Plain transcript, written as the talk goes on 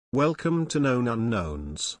Welcome to Known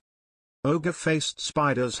Unknowns. Ogre-faced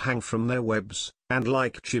spiders hang from their webs, and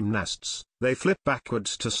like gymnasts, they flip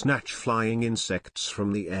backwards to snatch flying insects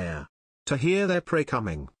from the air. To hear their prey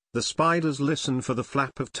coming, the spiders listen for the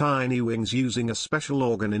flap of tiny wings using a special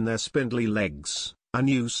organ in their spindly legs, a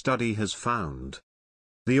new study has found.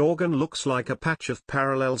 The organ looks like a patch of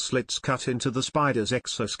parallel slits cut into the spider's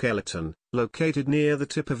exoskeleton, located near the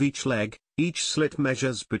tip of each leg. Each slit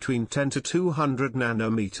measures between 10 to 200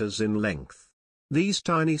 nanometers in length. These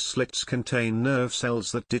tiny slits contain nerve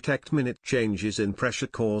cells that detect minute changes in pressure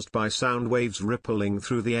caused by sound waves rippling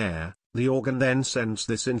through the air. The organ then sends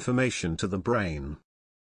this information to the brain.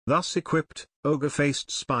 Thus equipped, ogre-faced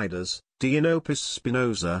spiders, Dienopus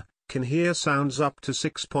spinosa, can hear sounds up to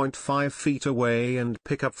 6.5 feet away and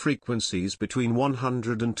pick up frequencies between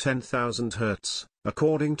 100 and 10,000 Hz,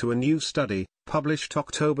 according to a new study, published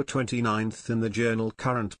October 29 in the journal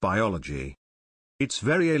Current Biology. "It's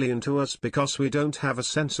very alien to us because we don't have a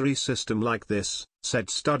sensory system like this," said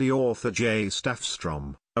study author J.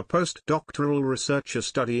 Staffstrom, a postdoctoral researcher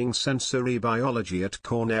studying sensory biology at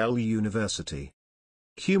Cornell University.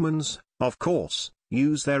 Humans, of course,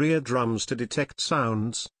 use their eardrums to detect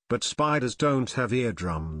sounds, but spiders don't have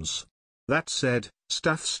eardrums. That said,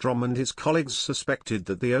 Staffstrom and his colleagues suspected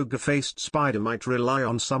that the ogre-faced spider might rely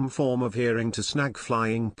on some form of hearing to snag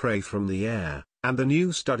flying prey from the air, and the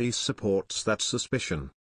new study supports that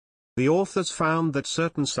suspicion. The authors found that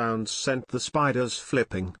certain sounds sent the spiders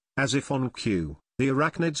flipping, as if on cue. The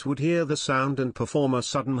arachnids would hear the sound and perform a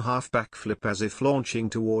sudden half-backflip as if launching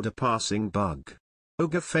toward a passing bug.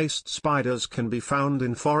 Ogre-faced spiders can be found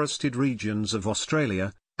in forested regions of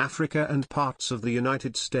Australia, Africa and parts of the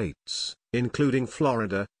United States, including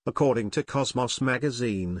Florida. According to Cosmos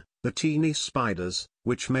magazine, the teeny spiders,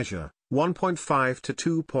 which measure 1.5 to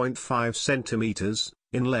 2.5 centimeters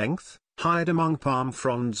in length, hide among palm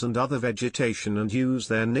fronds and other vegetation and use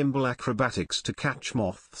their nimble acrobatics to catch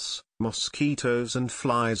moths, mosquitoes and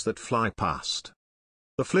flies that fly past.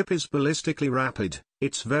 The flip is ballistically rapid,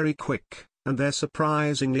 it's very quick, and they're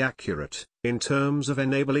surprisingly accurate, in terms of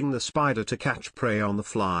enabling the spider to catch prey on the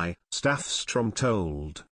fly, Staffstrom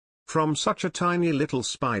told. From such a tiny little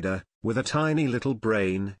spider, with a tiny little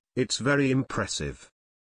brain, it's very impressive.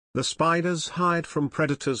 The spiders hide from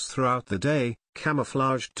predators throughout the day,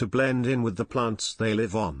 camouflaged to blend in with the plants they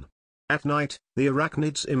live on. At night, the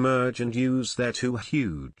arachnids emerge and use their two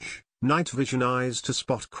huge, night vision eyes to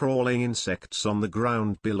spot crawling insects on the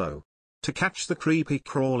ground below. To catch the creepy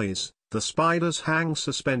crawlies, the spiders hang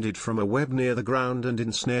suspended from a web near the ground and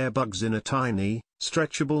ensnare bugs in a tiny,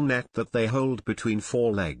 stretchable net that they hold between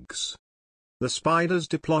four legs. The spiders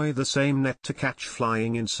deploy the same net to catch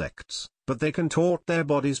flying insects, but they contort their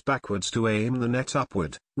bodies backwards to aim the net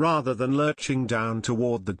upward, rather than lurching down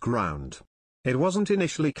toward the ground. It wasn't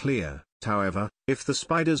initially clear, however, if the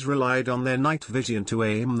spiders relied on their night vision to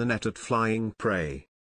aim the net at flying prey.